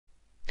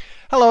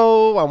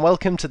Hello and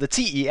welcome to the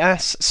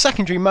TES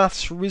Secondary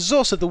Maths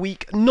Resource of the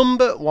Week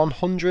number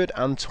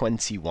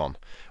 121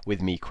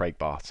 with me, Craig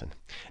Barton.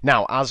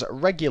 Now, as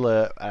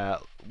regular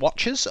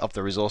watchers of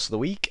the Resource of the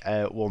Week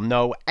will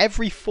know,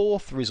 every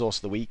fourth Resource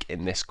of the Week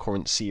in this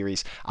current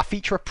series I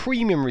feature a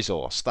premium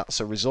resource. That's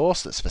a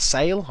resource that's for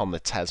sale on the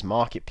TES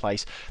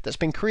marketplace that's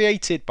been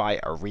created by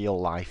a real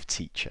life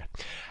teacher.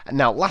 And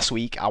now, last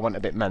week I went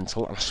a bit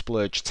mental and I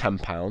splurged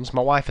 £10.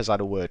 My wife has had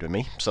a word with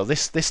me, so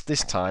this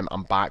time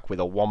I'm back with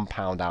a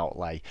 £1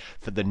 outlay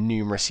for the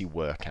numeracy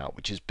workout,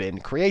 which has been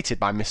created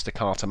by Mr.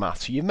 Carter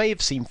Maths, who you may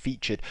have seen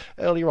featured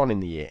earlier on in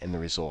the year in the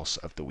Resource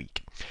of the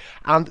Week.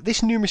 And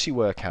this numeracy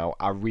workout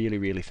I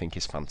really think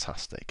is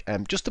fantastic.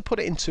 Just to put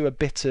it into a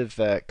bit of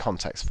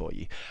context for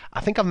you, I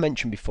think I've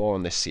mentioned before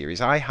on this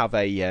series I have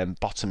a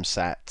bottom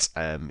set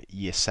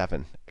year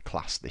 7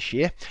 class this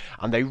year,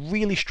 and they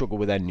really struggle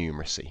with their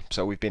numeracy.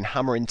 So we've been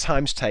hammering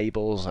times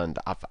tables, and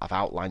I've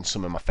outlined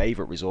some of my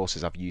favourite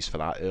resources I've used for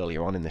that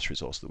earlier on in this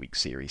Resource of the Week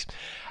series.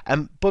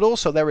 But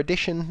also their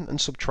addition and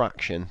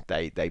subtraction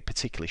they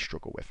particularly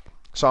struggle with.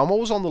 So I'm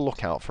always on the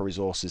lookout for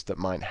resources that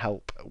might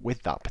help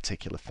with that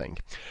particular thing.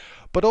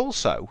 But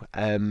also,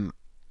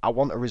 I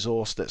want a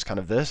resource that's kind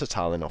of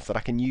versatile enough that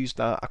I can use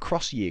that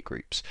across year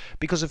groups.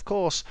 Because of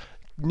course,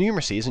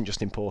 numeracy isn't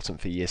just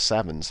important for year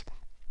 7s.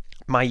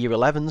 My year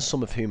 11s,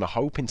 some of whom are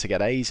hoping to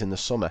get A's in the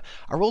summer,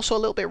 are also a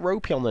little bit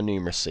ropey on the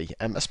numeracy,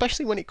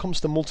 especially when it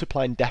comes to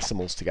multiplying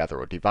decimals together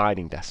or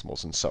dividing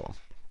decimals and so on.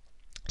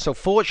 So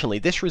fortunately,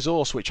 this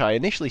resource, which I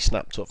initially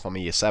snapped up for my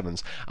year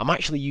 7s, I'm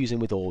actually using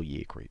with all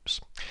year groups.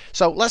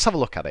 So let's have a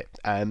look at it.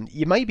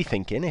 You may be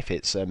thinking, if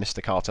it's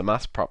Mr. Carter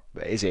Maths,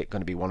 is it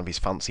going to be one of his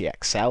fancy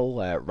Excel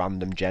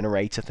random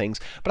generator things?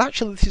 But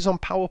actually this is on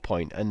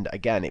PowerPoint, and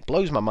again, it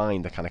blows my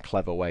mind the kind of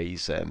clever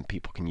ways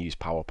people can use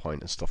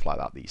PowerPoint and stuff like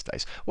that these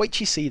days. Wait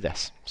till you see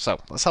this. So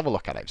let's have a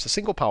look at it. It's a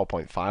single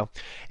PowerPoint file.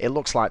 It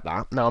looks like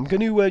that. Now I'm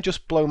going to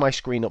just blow my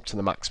screen up to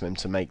the maximum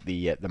to make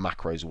the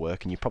macros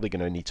work, and you're probably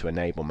going to need to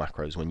enable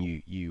macros when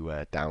you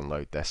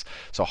download this.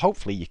 So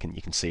hopefully you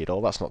can see it all.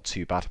 That's not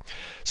too bad.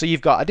 So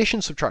you've got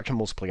addition, subtraction,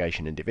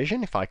 multiplication and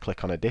division. If I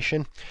click on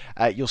addition,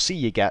 you'll see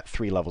you get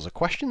 3 levels of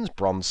questions: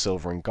 bronze,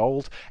 silver and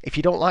gold. If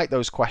you don't like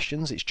those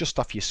questions, it's just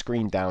off your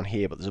screen down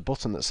here, but there's a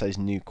button that says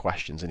new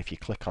questions, and if you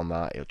click on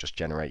that, it'll just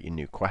generate your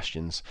new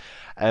questions.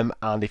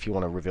 And if you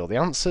want to reveal the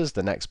answers,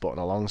 the next button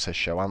along says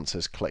show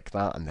answers. Click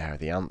that and there are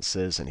the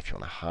answers. And if you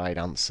want to hide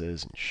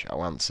answers and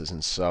show answers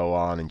and so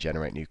on and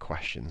generate new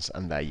questions,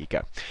 and there you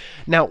go.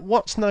 Now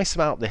what's nice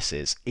about this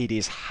is it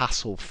is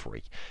hassle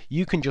free.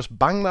 You can just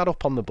bang that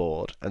up on the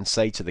board and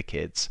say to the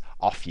kids,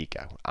 off you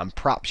go. And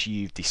perhaps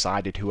you've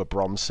decided who are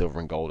bronze, silver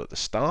and gold at the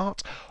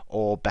start,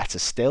 or better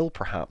still,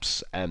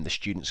 perhaps the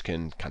students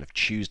can kind of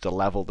choose the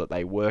level that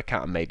they work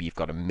at, and maybe you've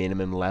got a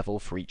minimum level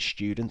for each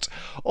student.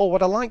 Or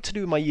what I like to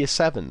do in my year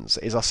 7s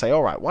is I say,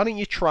 alright, why don't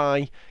you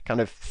try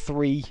kind of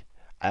 3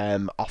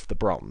 off the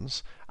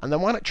bronze, and then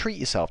why not treat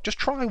yourself? Just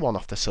try 1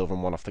 off the silver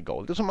and 1 off the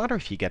gold. It doesn't matter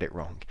if you get it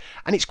wrong.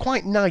 And it's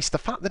quite nice, the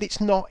fact that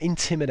it's not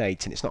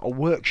intimidating, it's not a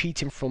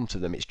worksheet in front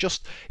of them, it's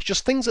just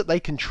things that they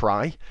can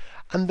try,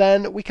 and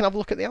then we can have a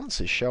look at the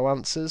answers, show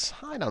answers,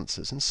 hide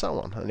answers and so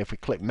on. And if we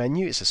click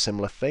menu, it's a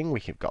similar thing.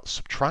 We've got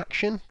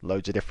subtraction,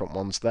 loads of different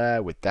ones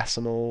there with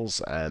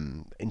decimals,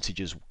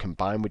 integers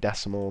combined with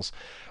decimals.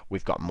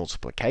 We've got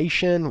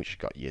multiplication, which has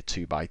got your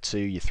 2 by 2,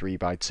 your 3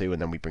 by 2, and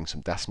then we bring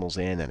some decimals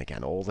in, and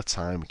again all the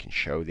time we can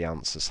show the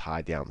answers,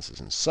 hide the answers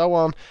and so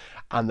on.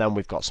 And then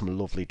we've got some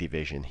lovely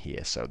division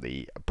here. So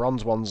the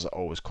bronze ones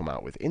always come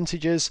out with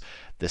integers.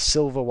 The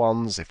silver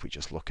ones, if we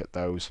just look at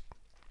those,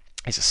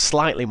 it's a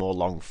slightly more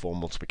long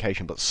form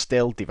multiplication, but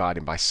still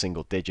dividing by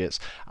single digits,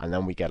 and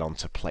then we get on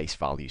to place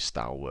value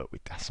style work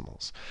with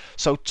decimals.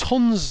 So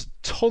tons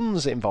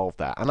involved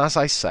there. And as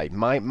I say,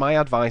 my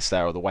advice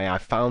there, or the way I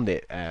found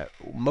it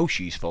most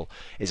useful,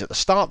 is at the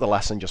start of the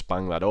lesson, just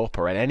bang that up,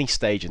 or at any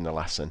stage in the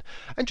lesson,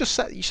 and just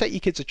set your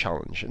kids a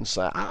challenge. And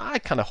so I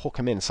kind of hook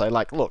them in and say,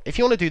 like, look, if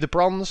you want to do the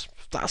bronze,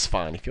 that's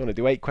fine. If you want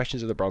to do 8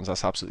 questions of the bronze,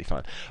 that's absolutely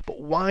fine.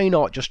 But why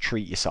not just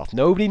treat yourself?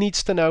 Nobody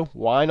needs to know.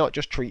 Why not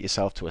just treat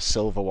yourself to a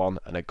silver one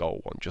and a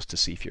gold one, just to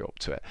see if you're up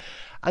to it?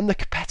 And the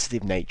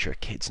competitive nature of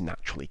kids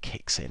naturally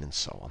kicks in and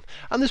so on.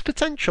 And there's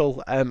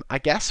potential, I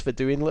guess, for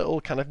doing little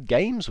kind of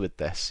games with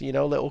this, you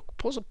know, little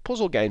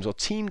puzzle games or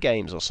team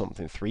games or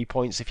something. 3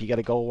 points if you get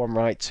a gold one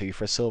right, 2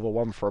 for a silver,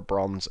 1 for a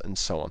bronze, and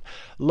so on.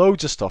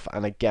 Loads of stuff.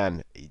 And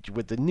again,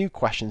 with the new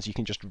questions, you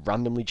can just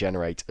randomly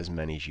generate as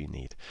many as you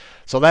need.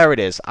 So there it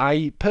is.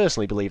 I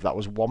personally believe that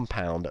was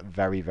 £1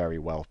 very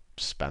well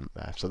spent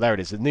there. So there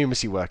it is, the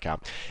numeracy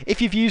workout. If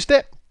you've used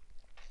it,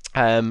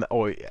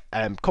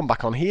 come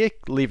back on here,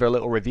 leave a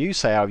little review,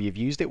 say how you've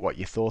used it, what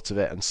you thought of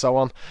it and so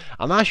on,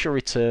 and I shall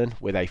return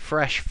with a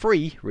fresh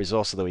free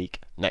Resource of the Week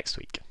next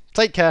week.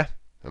 Take care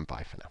and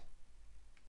bye for now.